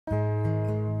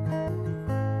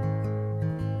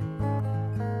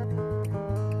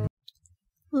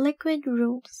Liquid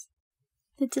rules.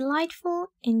 The delightful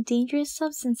and dangerous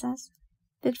substances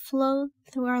that flow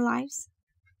through our lives.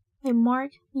 By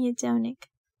Mark Miodownik.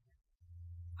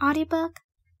 Audiobook,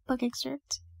 book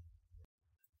excerpt.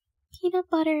 Peanut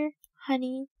butter,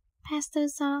 honey, pesto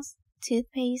sauce,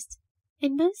 toothpaste,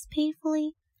 and most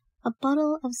painfully, a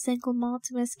bottle of single malt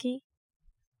whiskey.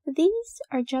 These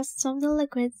are just some of the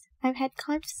liquids I've had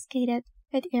confiscated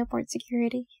at airport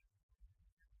security.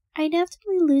 I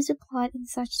inevitably lose the plot in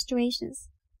such situations.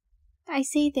 I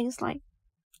say things like,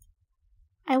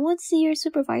 "I won't see your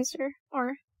supervisor,"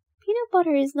 or "Peanut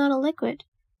butter is not a liquid,"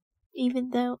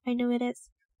 even though I know it is.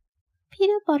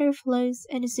 Peanut butter flows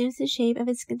and assumes the shape of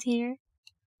its container.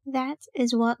 That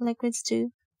is what liquids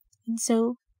do, and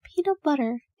so peanut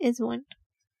butter is one.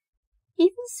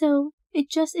 Even so, it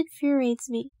just infuriates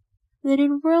me that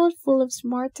in a world full of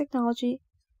smart technology,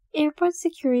 airport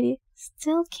security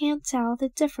still can't tell the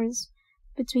difference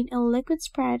between a liquid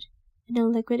spread and a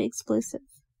liquid explosive.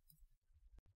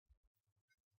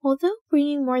 Although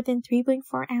bringing more than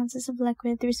 3.4 ounces of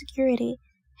liquid through security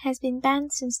has been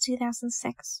banned since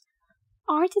 2006,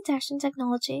 our detection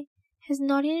technology has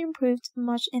not yet improved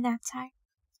much in that time.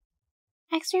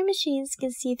 X-ray machines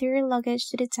can see through your luggage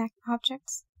to detect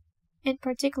objects. In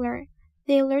particular,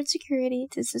 they alert security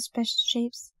to suspicious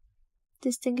shapes,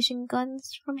 distinguishing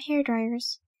guns from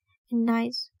hairdryers and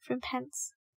knives from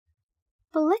pens.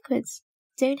 But liquids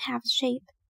don't have a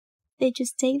shape. They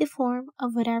just take the form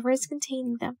of whatever is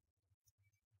containing them.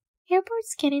 Airport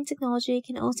scanning technology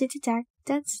can also detect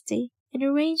density in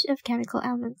a range of chemical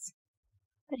elements.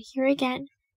 But here again,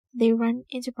 they run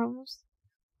into problems.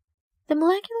 The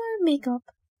molecular makeup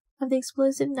of the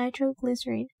explosive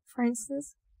nitroglycerin, for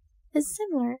instance, is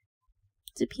similar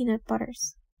to peanut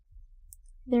butters.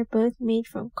 They're both made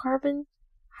from carbon,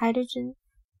 hydrogen,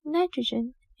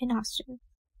 nitrogen, and oxygen.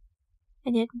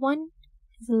 And yet one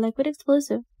is a liquid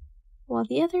explosive, while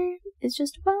the other is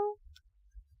just, well,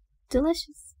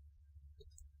 delicious.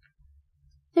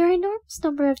 There are an enormous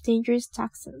number of dangerous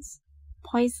toxins,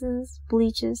 poisons,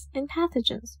 bleaches, and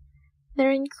pathogens that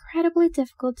are incredibly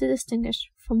difficult to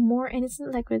distinguish from more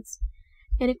innocent liquids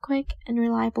in a quick and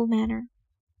reliable manner.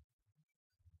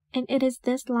 And it is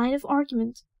this line of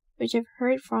argument, which I've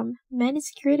heard from many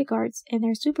security guards and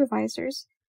their supervisors,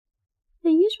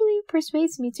 that usually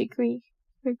persuades me to agree,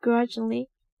 begrudgingly,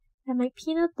 that my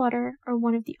peanut butter or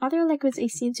one of the other liquids I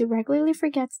seem to regularly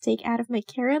forget to take out of my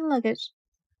carry-on luggage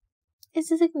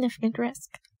is a significant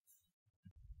risk.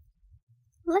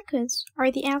 Liquids are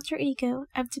the alter ego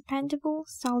of dependable,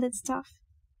 solid stuff,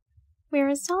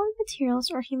 whereas solid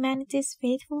materials are humanity's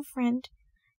faithful friend,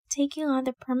 taking on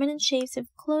the permanent shapes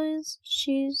of clothes,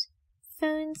 shoes,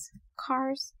 phones,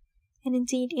 cars, and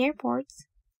indeed airports.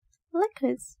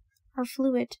 Liquids are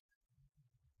fluid.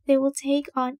 They will take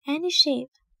on any shape,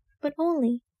 but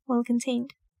only while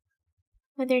contained.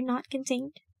 When they're not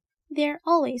contained, they are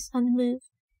always on the move,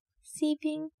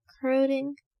 seeping,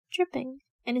 corroding, dripping,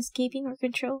 and escaping our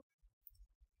control.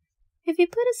 If you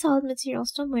put a solid material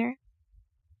somewhere,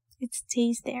 it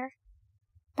stays there,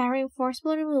 barring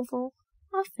forcible removal,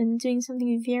 often doing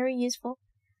something very useful,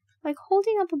 like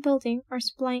holding up a building or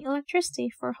supplying electricity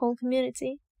for a whole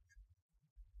community.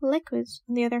 Liquids,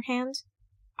 on the other hand,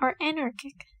 are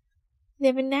anarchic. They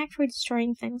have a knack for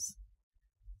destroying things.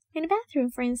 In a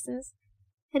bathroom, for instance,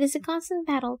 it is a constant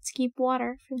battle to keep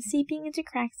water from seeping into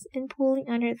cracks and pooling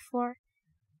under the floor,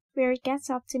 where it gets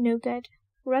up to no good,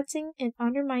 rutting and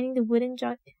undermining the wooden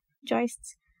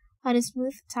joists on a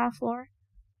smooth tile floor.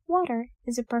 Water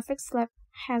is a perfect slip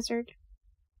hazard,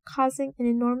 causing an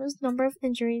enormous number of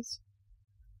injuries.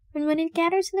 And when it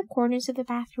gathers in the corners of the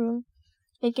bathroom,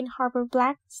 it can harbor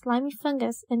black, slimy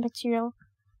fungus and bacterial,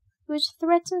 which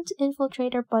threaten to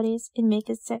infiltrate our bodies and make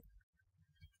us sick.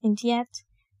 And yet,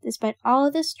 despite all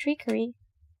this trickery,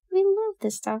 we love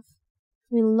this stuff.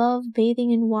 We love bathing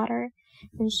in water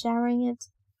and showering it,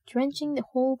 drenching the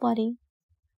whole body.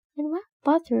 And what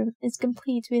bathroom is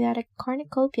complete without a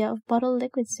cornucopia of bottled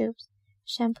liquid soaps,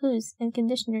 shampoos and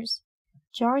conditioners,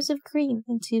 jars of cream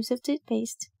and tubes of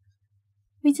toothpaste?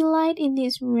 We delight in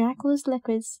these miraculous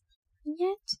liquids, and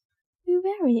yet we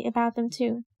worry about them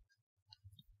too.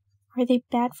 Are they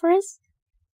bad for us?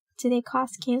 Do they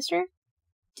cause cancer?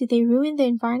 Do they ruin the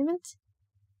environment?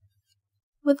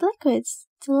 With liquids,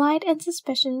 delight and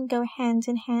suspicion go hand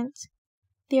in hand.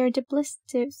 They are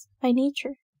duplicities by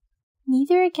nature,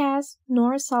 neither a gas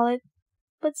nor a solid,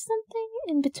 but something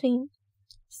in between,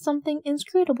 something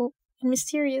inscrutable and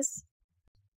mysterious.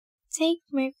 Take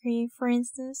mercury, for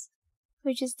instance,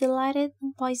 which has delighted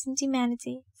and poisoned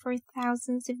humanity for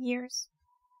thousands of years.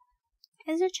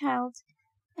 As a child,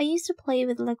 I used to play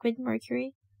with liquid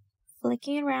mercury,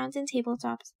 flicking around in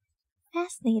tabletops,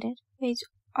 fascinated by its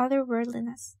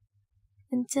otherworldliness,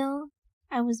 until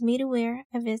I was made aware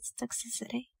of its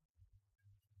toxicity.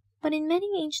 But in many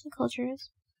ancient cultures,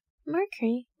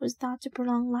 mercury was thought to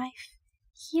prolong life,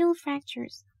 heal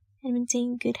fractures, and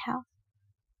maintain good health.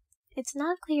 It's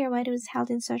not clear why it was held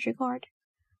in such regard,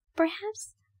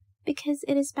 perhaps because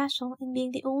it is special in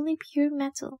being the only pure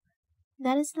metal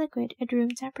that is liquid at room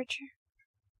temperature.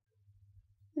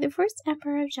 The first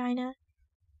emperor of China,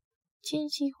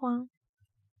 Qin Shi Huang,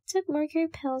 took mercury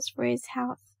pills for his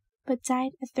health, but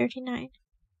died at 39,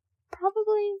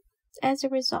 probably as a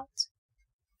result.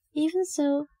 Even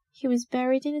so, he was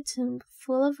buried in a tomb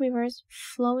full of rivers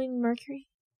flowing mercury.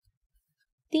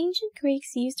 The ancient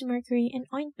Greeks used mercury in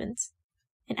ointments,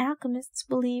 and alchemists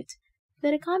believed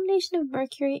that a combination of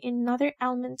mercury and another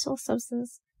elemental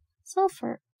substance,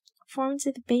 sulfur, formed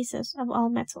the basis of all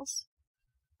metals,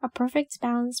 a perfect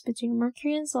balance between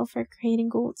mercury and sulfur creating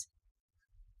gold.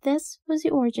 This was the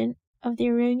origin of the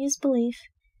erroneous belief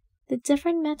that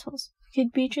different metals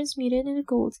could be transmuted into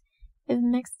gold if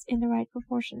mixed in the right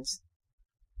proportions.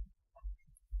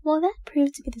 While that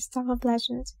proved to be the stuff of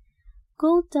legend,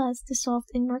 gold does dissolve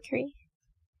in mercury.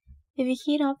 If you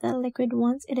heat up that liquid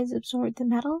once it has absorbed the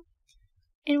metal,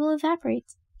 it will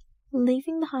evaporate,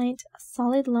 leaving behind a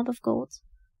solid lump of gold.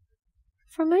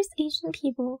 For most ancient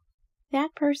people,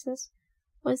 that process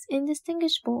was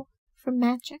indistinguishable from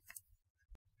magic.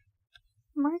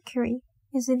 Mercury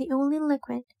is the only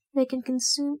liquid that can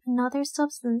consume another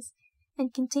substance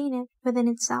and contain it within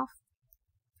itself.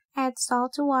 Add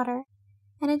salt to water,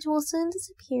 and it will soon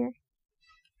disappear.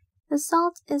 The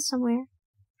salt is somewhere,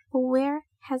 but where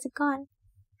has it gone?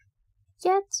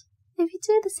 Yet, if you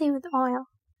do the same with oil,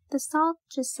 the salt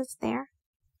just sits there.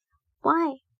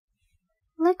 Why?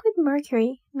 Liquid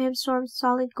mercury may absorb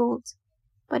solid gold,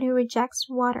 but it rejects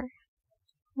water.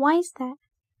 Why is that?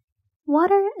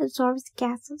 Water absorbs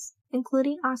gases,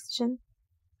 including oxygen,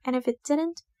 and if it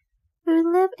didn't, we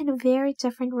would live in a very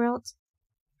different world.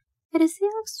 It is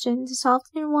the oxygen dissolved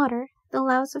in water that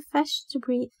allows a fish to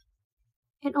breathe.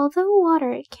 And although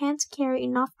water can't carry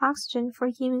enough oxygen for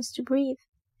humans to breathe,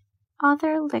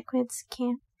 other liquids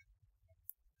can.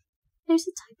 There's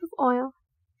a type of oil,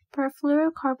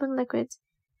 perfluorocarbon liquid,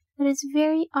 that is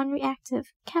very unreactive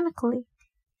chemically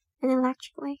and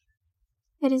electrically.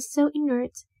 It is so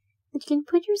inert that you can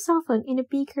put your cell phone in a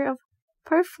beaker of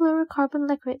perfluorocarbon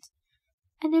liquid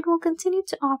and it will continue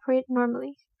to operate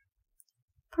normally.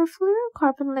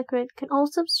 Perfluorocarbon liquid can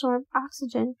also absorb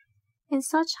oxygen in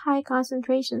such high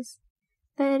concentrations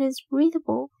that it is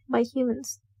breathable by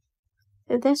humans.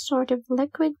 This sort of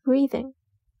liquid breathing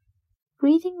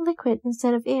liquid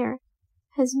instead of air,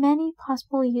 has many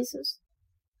possible uses.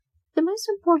 The most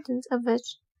important of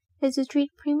which is to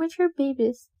treat premature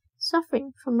babies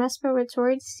suffering from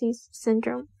respiratory disease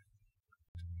syndrome.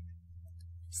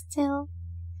 Still,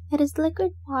 it is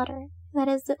liquid water that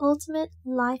is the ultimate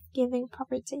life-giving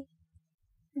property.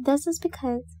 This is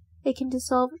because it can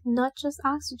dissolve not just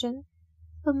oxygen,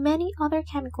 but many other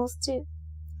chemicals too,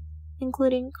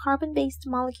 including carbon-based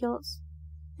molecules,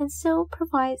 and so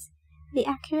provides the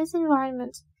aqueous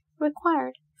environment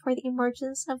required for the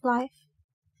emergence of life.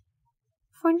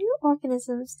 For new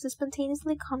organisms to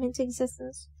spontaneously come into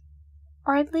existence,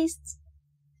 or at least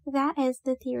that is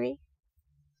the theory,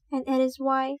 and it is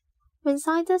why when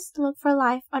scientists look for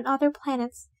life on other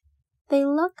planets, they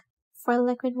look for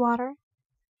liquid water.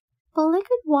 But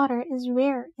liquid water is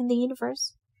rare in the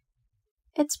universe.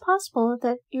 It's possible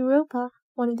that Europa,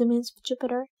 one of the moons of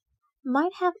Jupiter,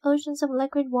 might have oceans of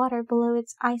liquid water below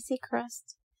its icy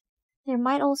crust. There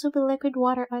might also be liquid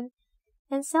water on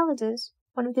Enceladus,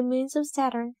 one of the moons of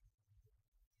Saturn.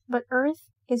 But Earth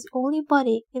is the only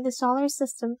body in the solar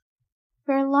system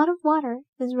where a lot of water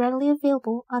is readily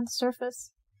available on the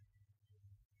surface.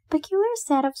 A peculiar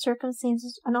set of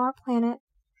circumstances on our planet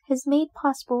has made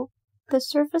possible the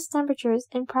surface temperatures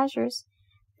and pressures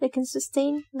that can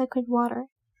sustain liquid water.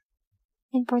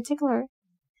 In particular,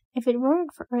 if it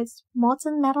weren't for Earth's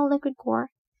molten metal liquid core,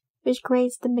 which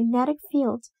creates the magnetic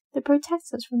field that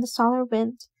protects us from the solar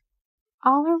wind,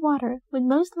 all our water would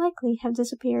most likely have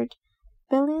disappeared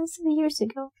billions of years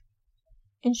ago.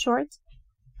 In short,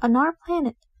 on our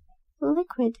planet,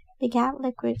 liquid begat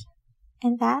liquid,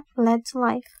 and that led to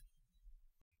life.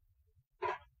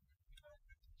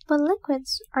 But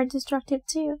liquids are destructive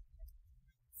too.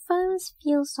 Foams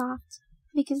feel soft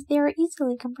because they are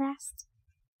easily compressed.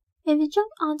 If you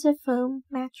jump onto a foam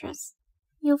mattress,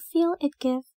 you'll feel it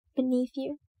give beneath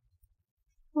you.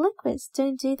 Liquids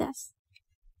don't do this.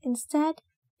 Instead,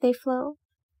 they flow,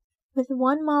 with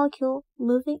one molecule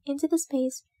moving into the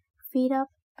space freed up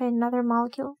by another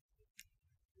molecule.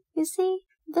 You see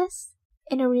this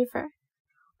in a river,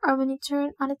 or when you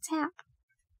turn on a tap,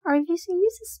 or if you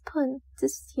use a spoon to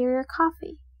stir your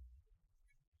coffee.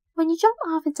 When you jump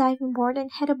off a diving board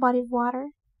and hit a body of water,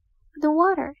 the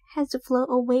water has to flow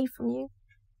away from you.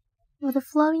 But the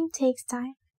flowing takes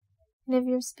time, and if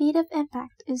your speed of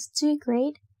impact is too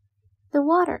great, the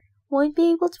water won't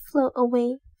be able to flow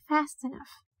away fast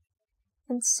enough,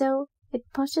 and so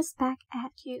it pushes back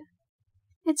at you.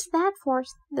 It's that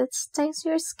force that stings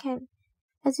your skin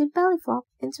as you belly flop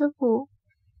into a pool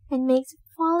and makes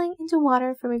falling into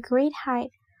water from a great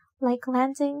height like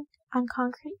landing on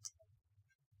concrete.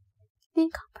 The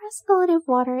incompressibility of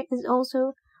water is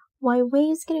also why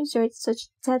waves can exert such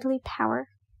deadly power,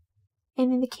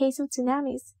 and in the case of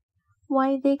tsunamis,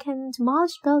 why they can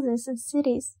demolish buildings and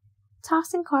cities,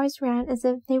 tossing cars around as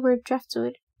if they were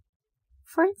driftwood.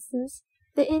 For instance,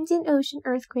 the Indian Ocean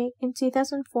earthquake in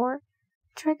 2004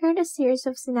 triggered a series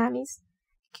of tsunamis,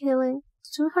 killing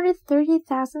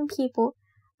 230,000 people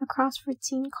across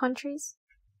 14 countries.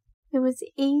 It was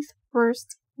the 8th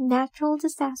worst natural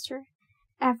disaster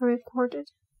ever recorded.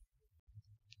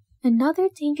 Another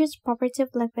dangerous property of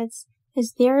liquids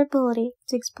is their ability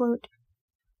to explode.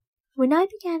 When I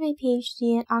began my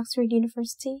PhD at Oxford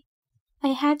University, I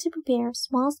had to prepare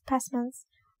small specimens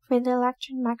for the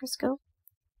electron microscope.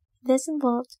 This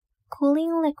involved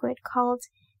cooling a liquid called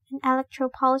an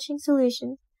electropolishing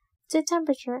solution to a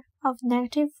temperature of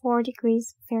 -4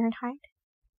 degrees Fahrenheit.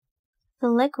 The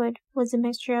liquid was a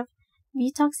mixture of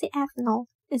butoxyethanol,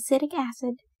 acetic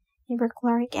acid, and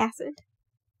perchloric acid.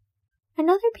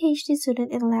 Another PhD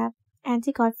student in the lab,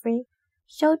 Andy Godfrey,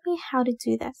 showed me how to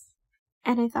do this,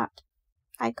 and I thought,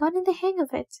 I got in the hang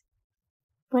of it.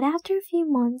 But after a few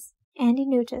months, Andy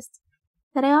noticed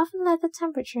that I often let the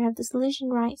temperature of the solution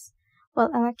rise while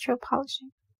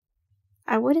electropolishing.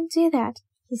 I wouldn't do that,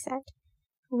 he said,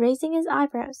 raising his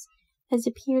eyebrows as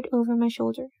he peered over my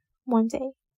shoulder one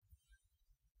day.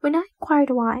 When I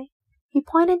inquired why, he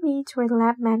pointed me toward the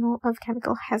lab manual of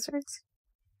chemical hazards.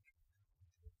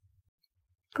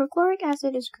 Perchloric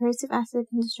acid is corrosive acid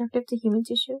and destructive to human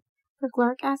tissue.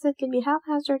 Perchloric acid can be a health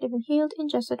hazard if inhaled,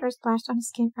 ingested, or splashed on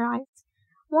skin or eyes.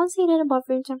 Once heated above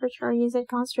room temperature or used at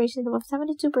concentrations above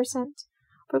 72%,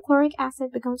 perchloric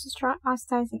acid becomes a strong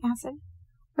oxidizing acid.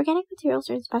 Organic materials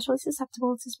are especially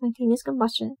susceptible to spontaneous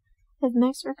combustion if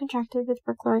mixed or contracted with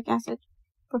perchloric acid.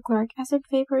 Perchloric acid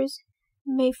vapors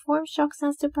may form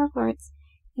shock-sensitive perchlorates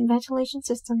in ventilation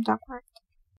system ductwork.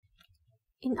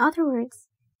 In other words,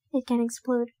 it can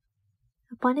explode.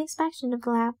 Upon inspection of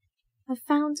the lab, I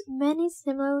found many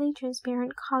similarly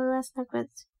transparent colorless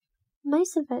liquids,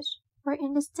 most of which were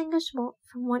indistinguishable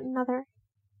from one another.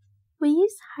 We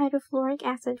used hydrofluoric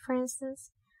acid, for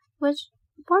instance, which,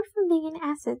 apart from being an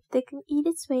acid that can eat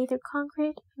its way through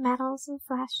concrete, metals, and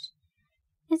flesh,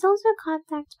 is also a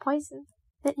contact poison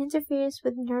that interferes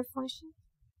with nerve function.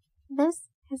 This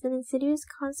has an insidious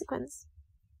consequence,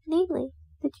 namely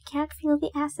that you can't feel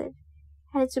the acid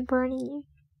and it's burning you.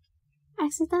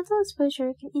 Accidental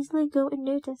exposure can easily go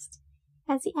unnoticed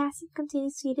as the acid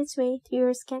continues to eat its way through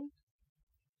your skin.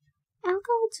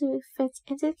 Alcohol too fits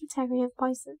into the category of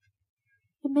poison.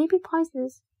 It may be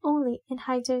poisonous only in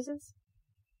high doses.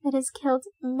 It has killed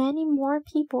many more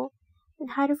people than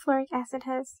hydrofluoric acid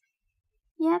has.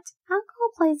 Yet,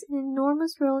 alcohol plays an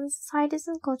enormous role in societies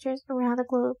and cultures around the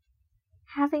globe,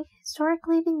 having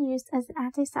historically been used as an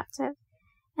antiseptic,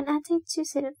 an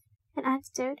antitussive, an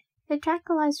antidote, a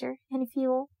tranquilizer, and a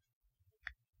fuel.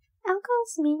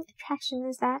 Alcohol's main attraction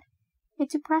is that it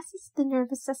depresses the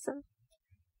nervous system.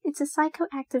 It's a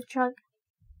psychoactive drug.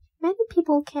 Many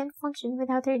people can't function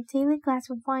without their daily glass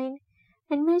of wine,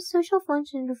 and most social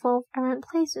functions revolve around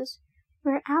places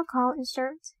where alcohol is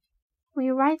served. We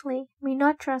rightly may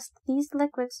not trust these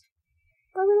liquids,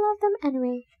 but we love them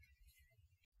anyway.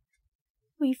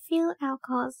 We feel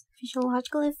alcohol's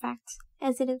physiological effect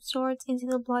as it absorbs into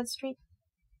the bloodstream.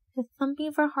 The thumping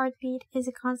of our heartbeat is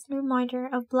a constant reminder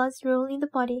of blood's role in the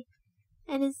body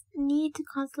and its need to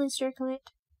constantly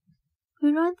circulate.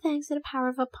 We run thanks to the power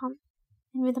of a pump,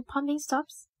 and when the pumping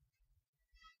stops,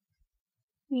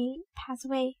 we pass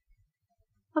away.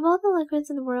 Of all the liquids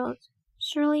in the world,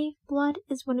 surely blood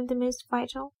is one of the most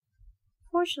vital.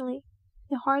 Fortunately,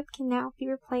 the heart can now be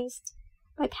replaced,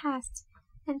 bypassed,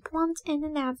 and plumbed in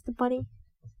and out of the body.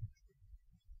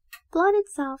 Blood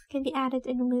itself can be added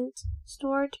and removed,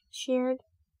 stored, shared,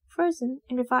 frozen,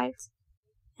 and revived.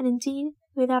 And indeed,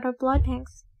 without our blood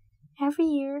banks, every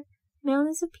year,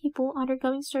 millions of people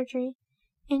undergoing surgery,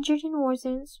 injured in war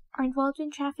zones, or involved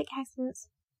in traffic accidents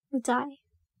would die.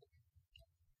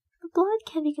 But blood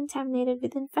can be contaminated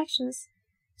with infections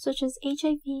such as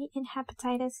HIV and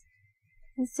hepatitis,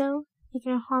 and so it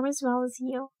can harm as well as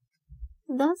heal.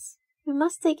 Thus, we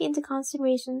must take into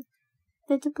consideration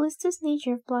the duplicitous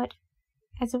nature of blood,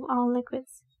 as of all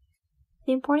liquids.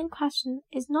 The important question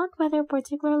is not whether a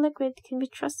particular liquid can be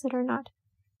trusted or not,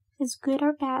 is good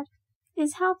or bad,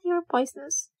 is healthy or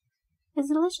poisonous, is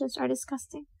delicious or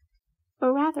disgusting,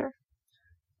 but rather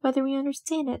whether we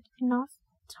understand it enough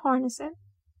to harness it.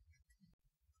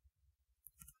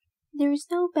 There is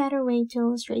no better way to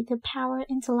illustrate the power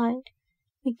and delight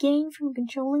we gain from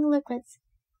controlling liquids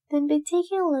than by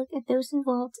taking a look at those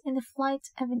involved in the flight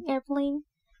of an airplane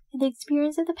and the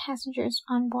experience of the passengers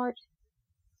on board.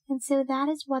 And so that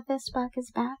is what this book is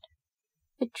about,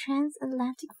 a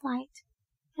transatlantic flight,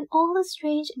 and all the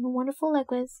strange and wonderful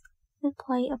liquids that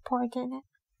play a part in it.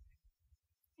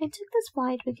 I took this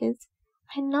flight because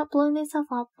I had not blown myself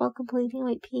up while completing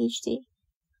my PhD,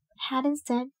 but had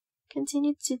instead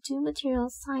continued to do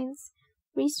materials science,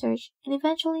 research, and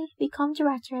eventually become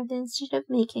director of the Institute of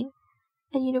Making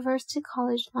at University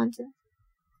College London.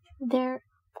 There,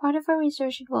 part of our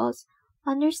research involves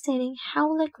understanding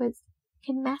how liquids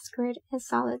can masquerade as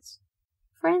solids.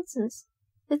 For instance,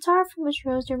 the tar from which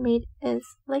roads are made is,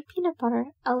 like peanut butter,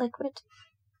 a liquid,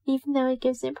 even though it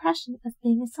gives the impression of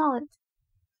being a solid.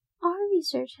 Our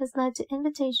research has led to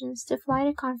invitations to fly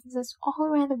to conferences all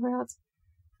around the world,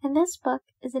 and this book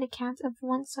is an account of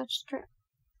one such trip,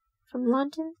 from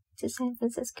London to San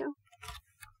Francisco.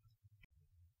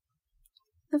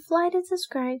 The flight is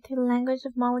described through the language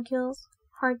of molecules,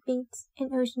 heartbeats,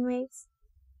 and ocean waves.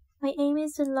 My aim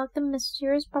is to unlock the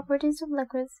mysterious properties of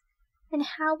liquids and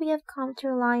how we have come to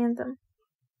rely on them.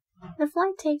 The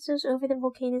flight takes us over the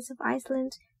volcanoes of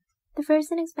Iceland, the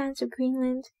frozen expanse of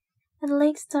Greenland, and the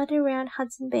lakes dotted around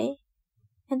Hudson Bay,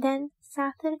 and then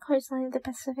south to the coastline of the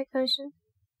Pacific Ocean.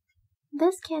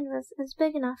 This canvas is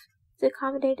big enough to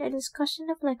accommodate a discussion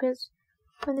of liquids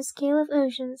from the scale of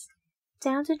oceans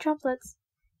down to droplets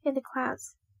in the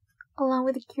clouds, along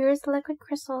with the curious liquid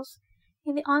crystals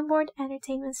in the onboard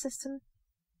entertainment system,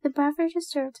 the beverages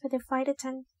served by the flight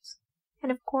attendants,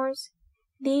 and of course,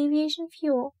 the aviation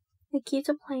fuel that keeps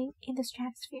a plane in the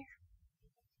stratosphere.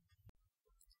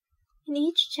 In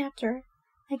each chapter,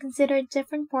 I consider a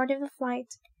different part of the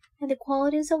flight and the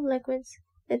qualities of liquids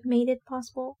that made it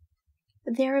possible,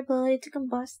 their ability to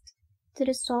combust, to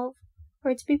dissolve,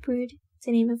 or to be brewed,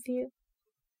 to name a few.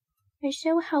 I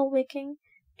show how wicking,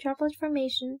 droplet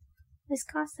formation,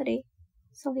 viscosity,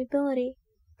 solubility,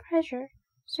 pressure,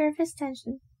 surface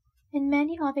tension, and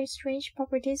many other strange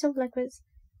properties of liquids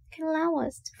can allow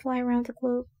us to fly around the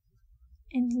globe.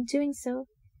 And in doing so,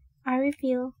 I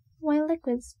reveal why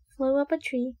liquids flow up a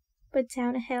tree but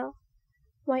down a hill,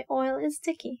 why oil is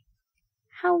sticky,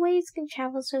 how waves can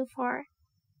travel so far,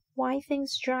 why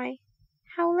things dry,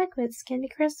 how liquids can be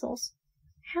crystals,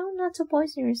 how not to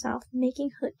poison yourself making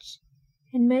hooch,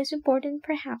 and most important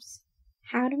perhaps,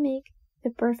 how to make the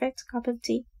perfect cup of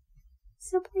tea.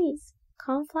 So please,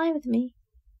 come fly with me.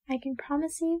 I can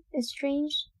promise you a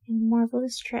strange and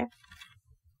marvelous trip.